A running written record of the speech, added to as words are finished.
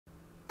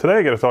Today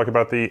I'm going to talk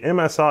about the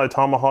MSI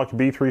Tomahawk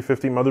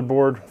B350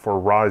 motherboard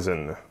for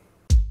Ryzen.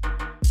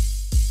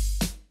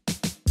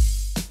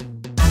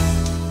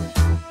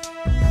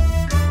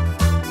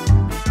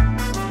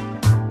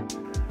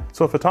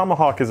 So if a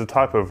Tomahawk is a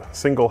type of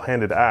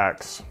single-handed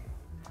axe,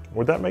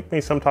 would that make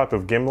me some type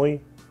of Gimli?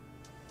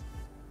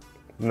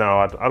 No,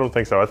 I don't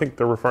think so. I think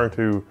they're referring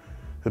to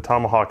the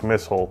Tomahawk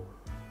missile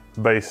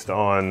based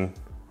on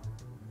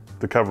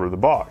the cover of the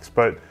box.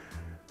 But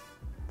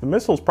the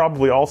missile is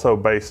probably also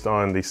based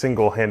on the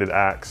single-handed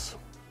axe.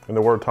 And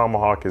the word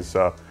Tomahawk is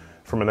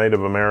from a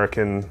Native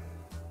American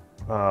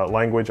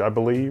language, I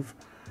believe.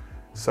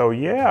 So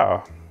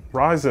yeah,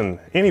 Ryzen.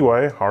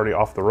 Anyway, already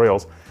off the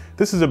rails.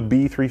 This is a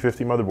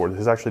B350 motherboard.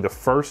 This is actually the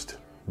first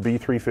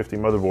B350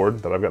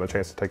 motherboard that I've gotten a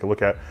chance to take a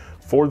look at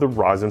for the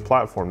Ryzen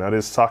platform. Now it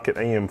is socket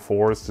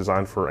AM4. It's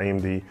designed for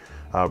AMD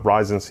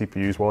Ryzen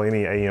CPUs. Well,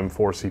 any AM4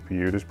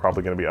 CPU, there's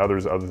probably going to be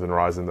others other than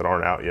Ryzen that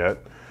aren't out yet.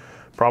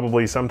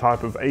 Probably some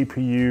type of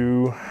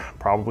APU,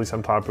 probably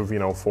some type of,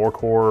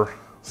 4-core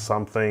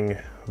something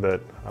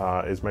that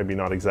is maybe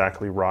not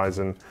exactly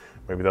Ryzen.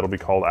 Maybe that'll be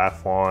called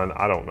Athlon.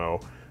 I don't know.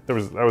 That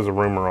was a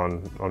rumor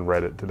on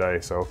Reddit today,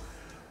 so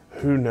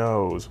who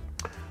knows?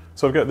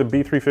 So I've got the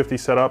B350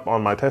 set up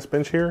on my test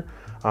bench here,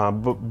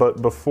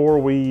 but before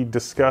we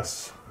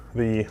discuss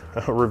the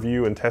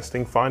review and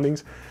testing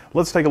findings,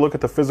 let's take a look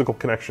at the physical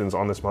connections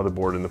on this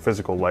motherboard and the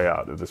physical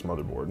layout of this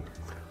motherboard.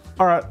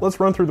 All right, let's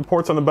run through the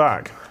ports on the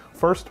back.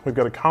 First, we've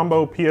got a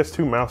combo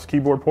PS2 mouse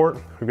keyboard port.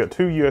 We've got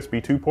two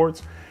USB 2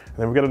 ports, and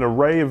then we've got an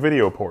array of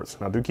video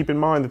ports. Now do keep in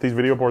mind that these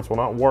video ports will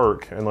not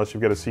work unless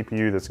you've got a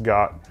CPU that's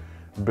got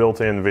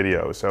built-in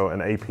video, so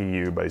an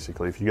APU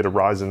basically. If you get a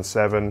Ryzen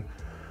 7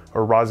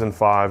 or Ryzen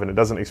 5 and it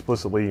doesn't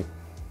explicitly,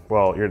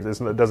 well, it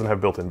doesn't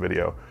have built-in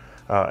video,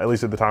 at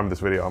least at the time of this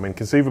video. I mean,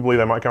 conceivably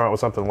they might come out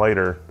with something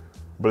later,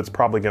 but it's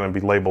probably going to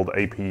be labeled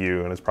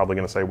APU and it's probably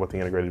going to say what the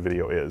integrated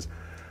video is.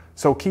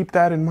 So keep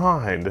that in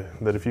mind,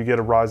 that if you get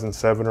a Ryzen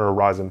 7 or a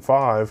Ryzen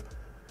 5,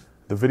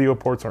 the video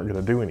ports aren't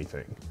going to do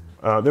anything.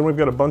 Then we've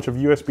got a bunch of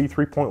USB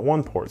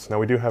 3.1 ports. Now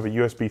we do have a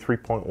USB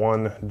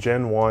 3.1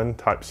 Gen 1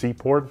 Type C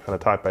port and a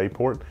Type A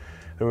port.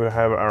 Then we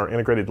have our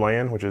integrated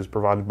LAN, which is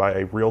provided by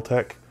a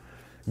Realtek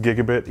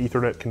Gigabit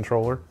Ethernet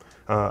controller.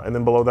 And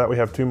then below that we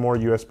have two more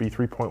USB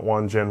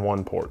 3.1 Gen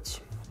 1 ports.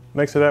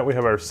 Next to that we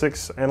have our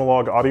 6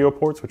 analog audio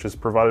ports, which is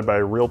provided by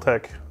a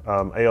Realtek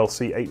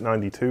ALC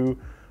 892.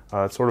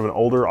 It's sort of an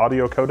older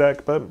audio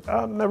codec,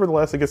 but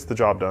nevertheless it gets the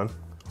job done.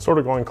 Sort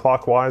of going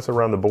clockwise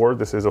around the board,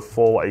 this is a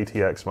full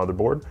ATX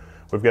motherboard.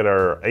 We've got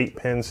our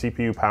 8-pin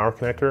CPU power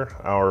connector,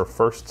 our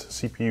first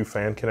CPU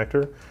fan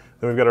connector,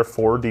 then we've got our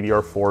 4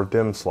 DDR4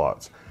 DIMM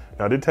slots.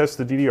 Now I did test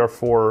the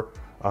DDR4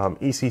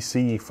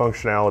 ECC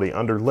functionality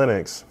under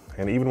Linux,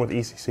 and even with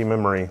ECC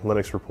memory,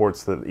 Linux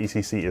reports that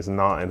ECC is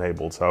not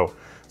enabled. So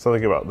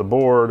something about the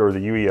board or the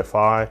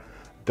UEFI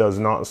does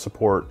not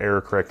support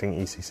error correcting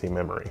ECC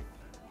memory.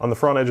 On the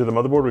front edge of the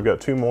motherboard, we've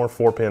got two more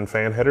 4-pin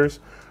fan headers,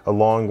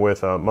 along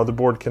with a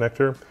motherboard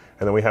connector,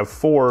 and then we have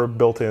 4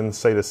 built-in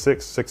SATA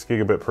 6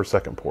 gigabit per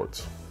second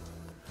ports.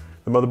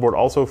 The motherboard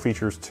also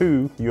features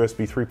 2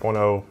 USB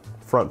 3.0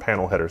 front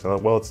panel headers. Now,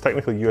 well, it's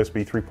technically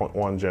USB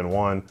 3.1 Gen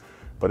 1,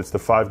 but it's the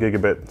 5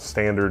 gigabit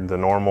standard, the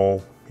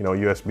normal,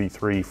 USB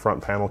 3 front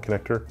panel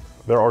connector.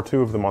 There are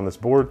 2 of them on this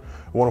board,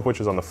 one of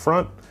which is on the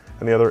front,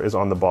 and the other is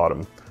on the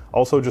bottom.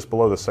 Also, just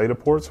below the SATA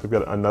ports, we've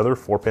got another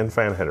 4-pin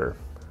fan header.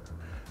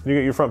 You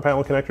get your front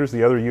panel connectors,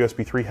 the other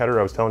USB 3 header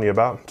I was telling you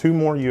about, 2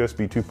 more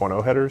USB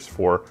 2.0 headers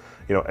for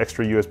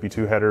extra USB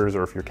 2 headers,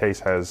 or if your case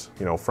has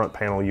front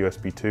panel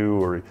USB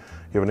 2, or you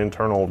have an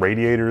internal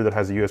radiator that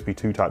has a USB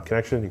 2 type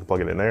connection, you can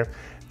plug it in there.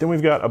 Then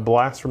we've got a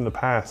blast from the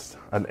past,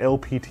 an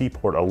LPT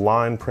port, a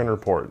line printer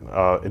port.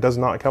 It does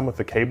not come with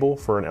the cable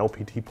for an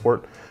LPT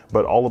port,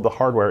 but all of the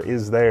hardware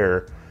is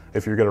there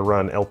if you're going to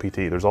run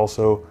LPT. There's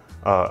also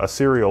a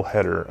serial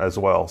header as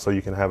well, so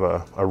you can have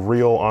a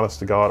real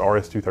honest-to-God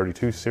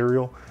RS-232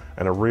 serial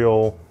and a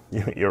real,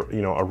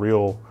 a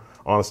real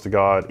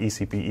honest-to-God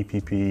ECP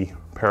EPP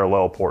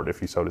parallel port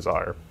if you so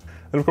desire.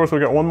 And of course, we've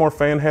got one more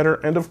fan header,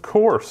 and of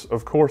course,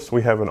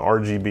 we have an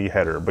RGB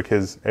header,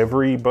 because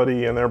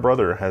everybody and their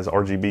brother has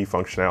RGB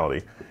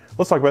functionality.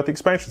 Let's talk about the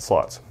expansion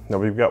slots. Now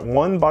we've got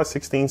one by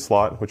 16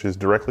 slot, which is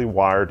directly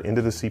wired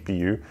into the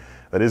CPU.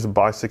 That is a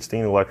by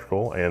 16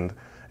 electrical, and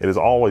it is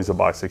always a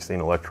by 16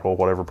 electrical,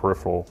 whatever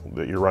peripheral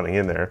that you're running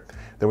in there.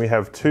 Then we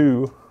have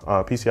 2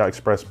 PCI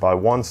Express by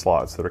 1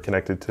 slots that are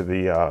connected to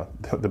the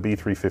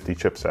B350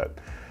 chipset.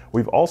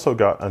 We've also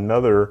got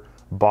another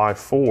by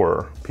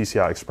 4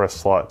 PCI Express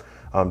slot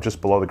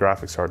just below the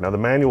graphics card. Now the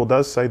manual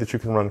does say that you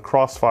can run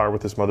Crossfire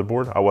with this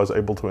motherboard. I was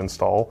able to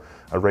install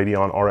a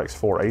Radeon RX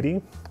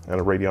 480 and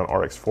a Radeon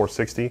RX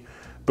 460,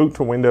 boot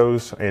to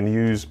Windows, and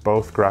use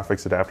both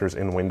graphics adapters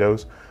in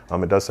Windows.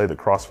 It does say that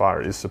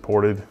Crossfire is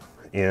supported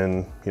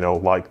in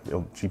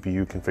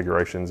GPU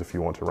configurations if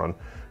you want to run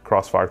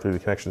Crossfire through the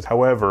connections.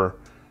 However,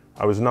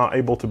 I was not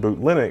able to boot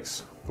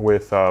Linux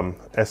with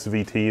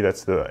SVT,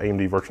 that's the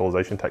AMD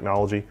virtualization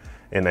technology,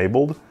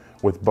 enabled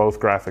with both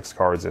graphics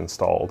cards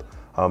installed.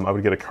 I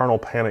would get a kernel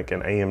panic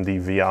and AMD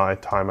VI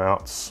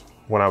timeouts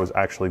when I was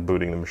actually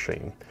booting the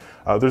machine.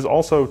 There's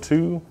also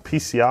two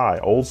PCI,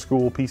 old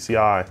school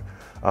PCI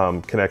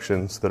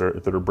connections that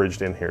are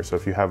bridged in here. So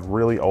if you have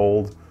really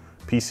old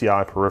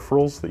PCI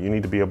peripherals that you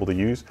need to be able to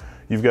use,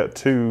 you've got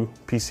two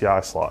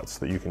PCI slots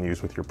that you can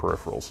use with your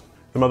peripherals.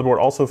 The motherboard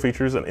also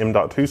features an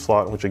M.2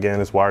 slot, which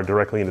again is wired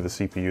directly into the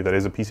CPU. That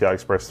is a PCI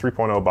Express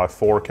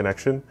 3.0x4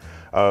 connection.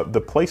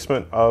 The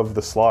placement of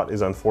the slot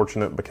is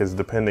unfortunate because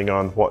depending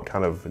on what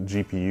kind of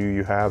GPU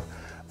you have,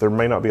 there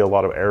may not be a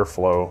lot of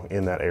airflow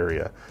in that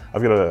area.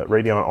 I've got a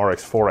Radeon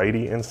RX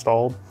 480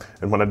 installed,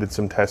 and when I did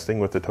some testing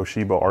with the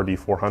Toshiba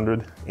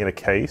RD400 in a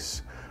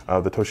case,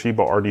 the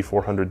Toshiba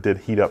RD400 did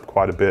heat up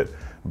quite a bit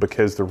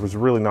because there was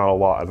really not a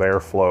lot of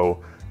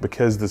airflow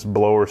because this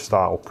blower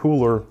style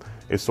cooler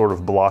is sort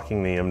of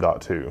blocking the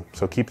M.2.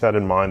 So keep that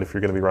in mind if you're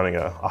gonna be running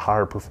a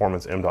higher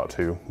performance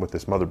M.2 with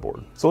this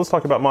motherboard. So let's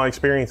talk about my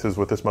experiences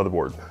with this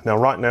motherboard. Now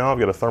right now I've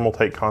got a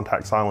Thermaltake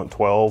Contact Silent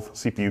 12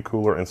 CPU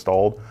cooler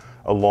installed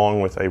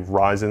along with a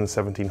Ryzen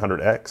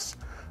 1700X.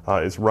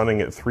 It's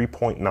running at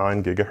 3.9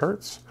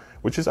 gigahertz,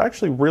 which is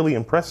actually really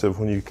impressive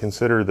when you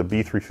consider the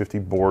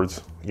B350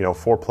 board's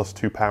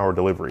 4+2 power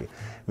delivery.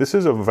 This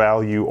is a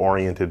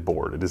value-oriented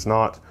board. It is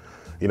not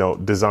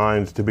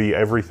designed to be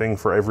everything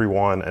for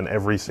everyone and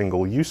every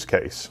single use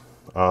case.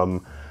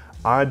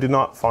 I did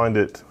not find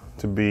it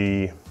to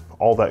be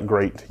all that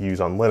great to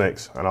use on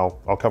Linux, and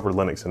I'll cover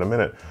Linux in a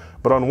minute,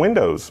 but on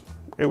Windows,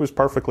 it was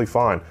perfectly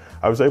fine.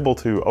 I was able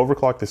to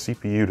overclock the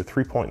CPU to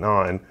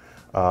 3.9,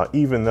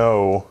 even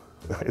though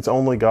it's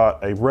only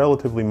got a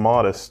relatively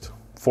modest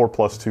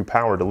 4+2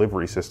 power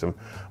delivery system.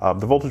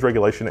 The voltage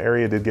regulation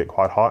area did get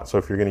quite hot, so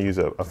if you're gonna use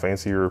a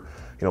fancier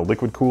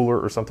liquid cooler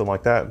or something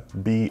like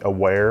that, be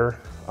aware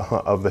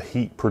of the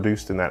heat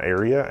produced in that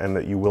area and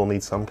that you will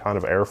need some kind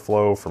of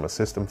airflow from a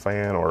system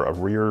fan or a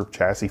rear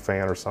chassis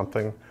fan or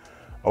something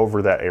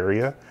over that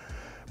area.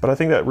 But I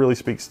think that really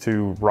speaks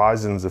to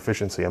Ryzen's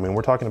efficiency. I mean,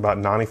 we're talking about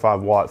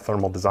 95 watt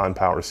thermal design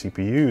power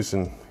CPUs,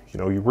 and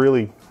you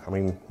really,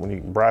 when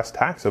you brass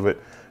tacks of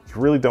it,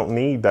 you really don't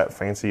need that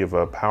fancy of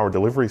a power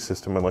delivery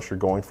system unless you're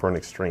going for an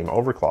extreme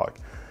overclock.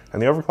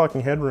 And the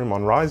overclocking headroom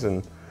on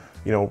Ryzen,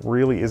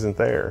 really isn't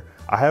there.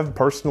 I have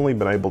personally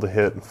been able to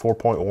hit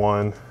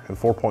 4.1 and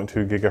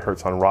 4.2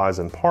 gigahertz on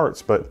Ryzen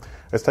parts, but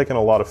it's taken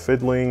a lot of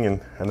fiddling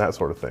and that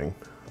sort of thing.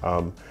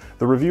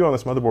 The review on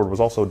this motherboard was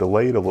also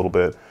delayed a little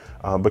bit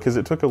because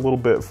it took a little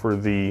bit for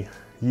the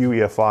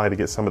UEFI to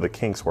get some of the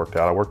kinks worked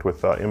out. I worked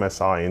with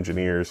MSI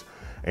engineers,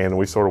 and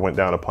we sort of went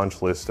down a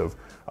punch list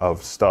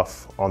of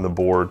stuff on the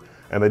board,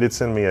 and they did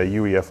send me a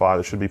UEFI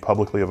that should be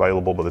publicly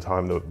available by the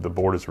time the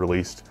board is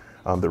released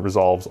that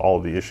resolves all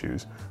of the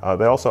issues.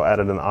 They also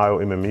added an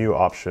IOMMU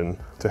option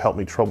to help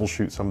me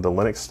troubleshoot some of the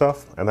Linux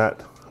stuff, and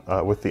that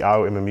with the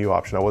IOMMU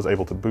option I was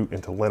able to boot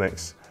into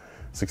Linux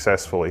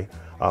successfully,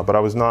 but I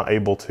was not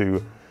able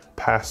to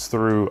pass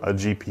through a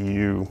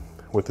GPU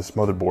with this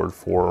motherboard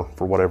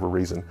for whatever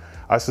reason.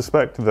 I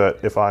suspect that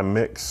if I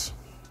mix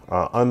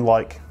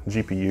unlike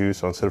GPUs,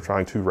 so instead of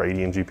trying two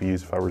Radeon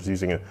GPUs, if I was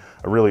using a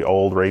really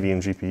old Radeon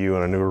GPU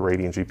and a newer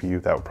Radeon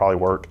GPU, that would probably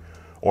work,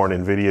 or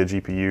an NVIDIA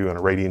GPU and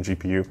a Radeon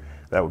GPU,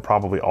 that would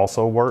probably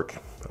also work.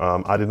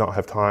 I did not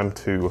have time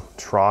to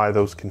try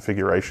those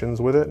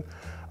configurations with it,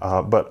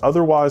 but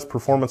otherwise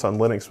performance on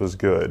Linux was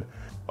good.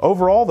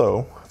 Overall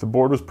though, the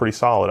board was pretty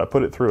solid. I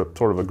put it through a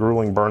sort of a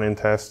grueling burn-in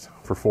test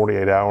for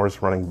 48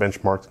 hours, running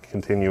benchmarks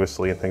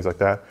continuously and things like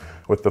that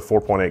with the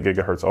 4.8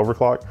 gigahertz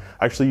overclock.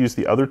 I actually used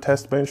the other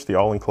test bench, the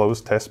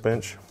all-enclosed test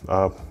bench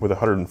with a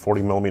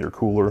 140 millimeter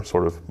cooler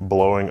sort of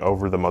blowing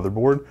over the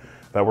motherboard.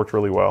 That worked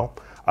really well.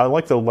 I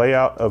like the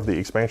layout of the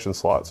expansion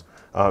slots.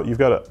 You've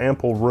got an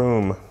ample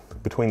room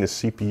between the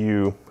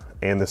CPU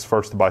and this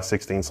first by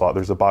 16 slot.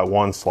 There's a by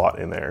 1 slot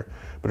in there.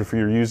 But if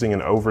you're using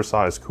an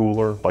oversized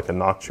cooler, like a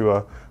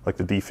Noctua, like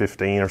the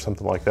D15 or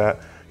something like that,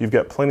 you've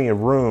got plenty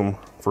of room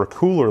for a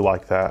cooler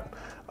like that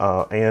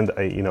and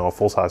a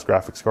full-size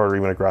graphics card or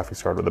even a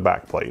graphics card with a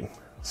backplate.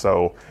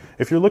 So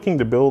if you're looking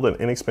to build an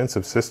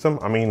inexpensive system,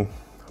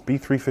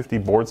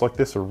 B350 boards like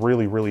this are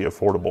really, really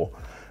affordable.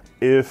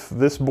 If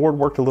this board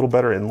worked a little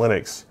better in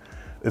Linux,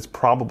 it's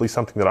probably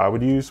something that I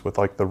would use with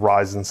like the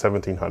Ryzen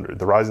 1700.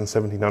 The Ryzen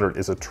 1700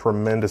 is a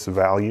tremendous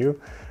value,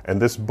 and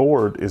this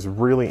board is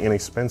really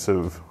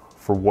inexpensive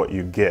for what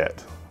you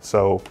get.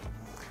 So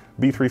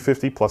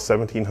B350 plus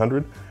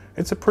 1700,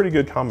 it's a pretty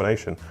good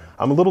combination.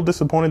 I'm a little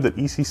disappointed that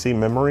ECC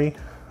memory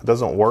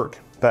doesn't work.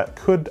 That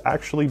could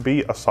actually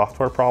be a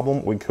software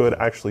problem. We could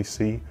actually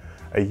see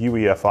a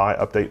UEFI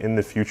update in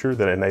the future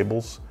that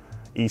enables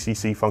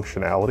ECC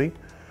functionality.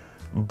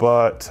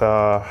 But,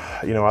 I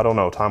don't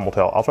know, time will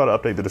tell. I'll try to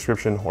update the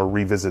description or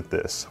revisit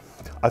this.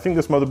 I think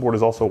this motherboard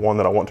is also one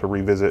that I want to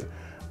revisit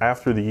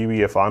after the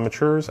UEFI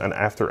matures and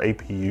after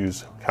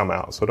APUs come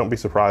out. So don't be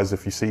surprised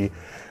if you see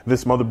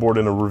this motherboard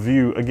in a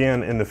review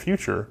again in the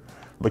future,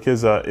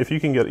 because if you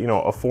can get, a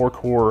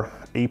 4-core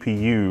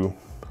APU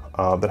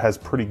that has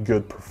pretty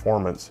good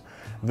performance,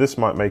 this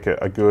might make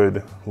a good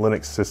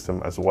Linux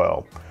system as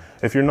well.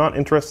 If you're not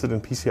interested in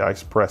PCI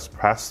Express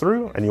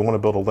pass-through and you want to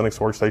build a Linux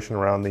workstation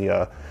around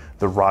the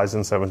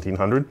Ryzen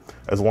 1700,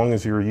 as long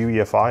as your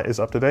UEFI is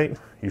up to date,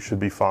 you should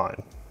be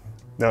fine.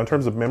 Now, in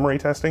terms of memory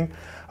testing,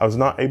 I was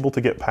not able to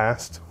get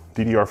past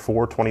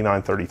DDR4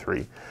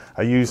 2933.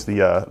 I used the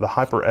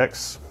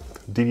HyperX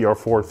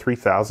DDR4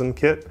 3000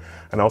 kit,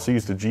 and I also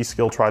used a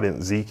G-Skill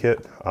Trident Z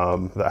kit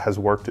that has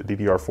worked at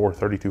DDR4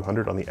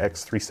 3200 on the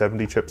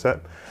X370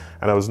 chipset,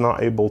 and I was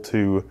not able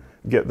to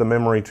get the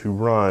memory to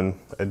run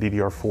at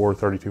DDR4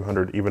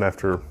 3200 even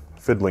after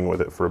fiddling with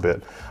it for a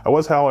bit. I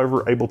was,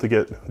 however, able to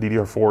get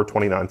DDR4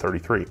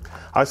 2933.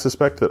 I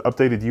suspect that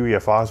updated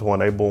UEFIs will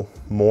enable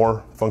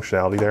more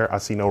functionality there. I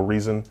see no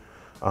reason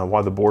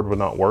why the board would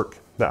not work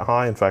that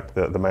high. In fact,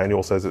 the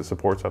manual says it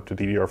supports up to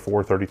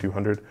DDR4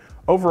 3200.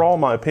 Overall,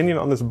 my opinion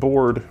on this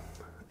board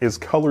is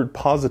colored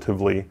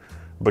positively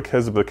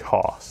because of the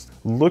cost.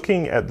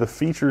 Looking at the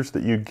features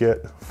that you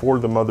get for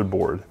the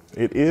motherboard,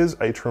 it is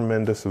a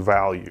tremendous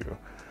value.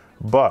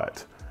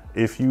 But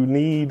if you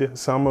need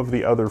some of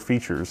the other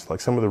features,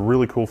 like some of the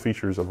really cool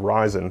features of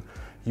Ryzen,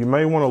 you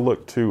may want to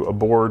look to a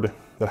board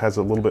that has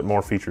a little bit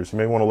more features. You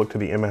may want to look to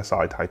the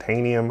MSI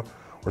Titanium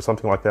or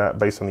something like that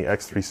based on the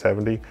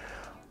X370.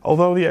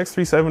 Although the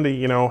X370,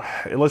 you know,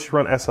 it lets you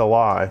run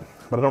SLI,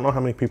 but I don't know how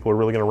many people are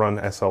really going to run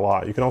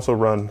SLI. You can also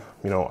run,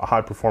 you know, a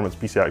high performance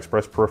PCI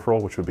Express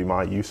peripheral, which would be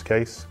my use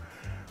case.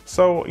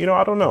 So, you know,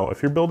 I don't know.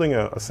 If you're building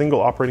a single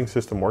operating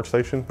system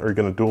workstation, or you're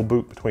going to dual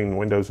boot between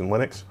Windows and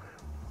Linux,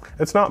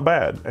 it's not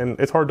bad, and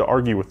it's hard to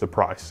argue with the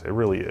price. It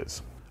really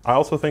is. I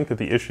also think that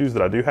the issues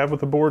that I do have with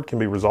the board can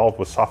be resolved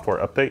with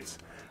software updates.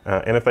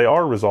 And if they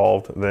are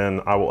resolved,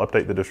 then I will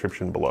update the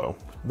description below.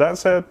 That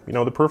said, you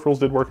know, the peripherals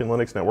did work in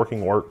Linux,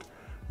 networking worked,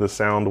 the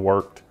sound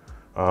worked.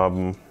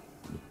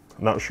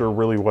 Not sure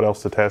really what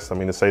else to test. I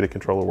mean, the SATA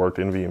controller worked,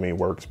 NVMe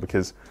works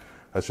because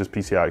that's just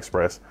PCI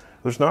Express.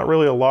 There's not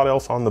really a lot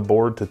else on the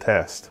board to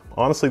test.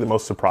 Honestly, the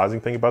most surprising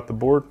thing about the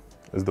board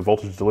is the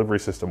voltage delivery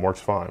system works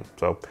fine.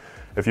 So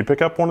if you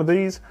pick up one of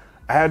these,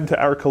 add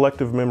to our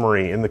collective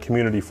memory in the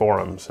community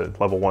forums at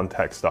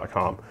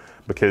level1techs.com,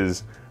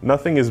 because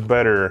nothing is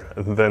better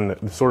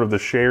than sort of the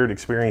shared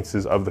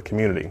experiences of the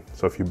community.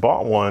 So if you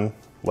bought one,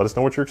 let us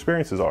know what your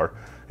experiences are.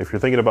 If you're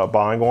thinking about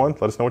buying one,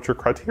 let us know what your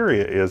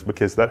criteria is,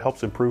 because that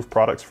helps improve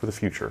products for the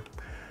future.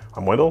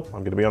 I'm Wendell.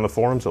 I'm going to be on the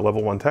forums at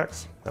Level 1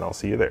 Techs, and I'll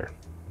see you there.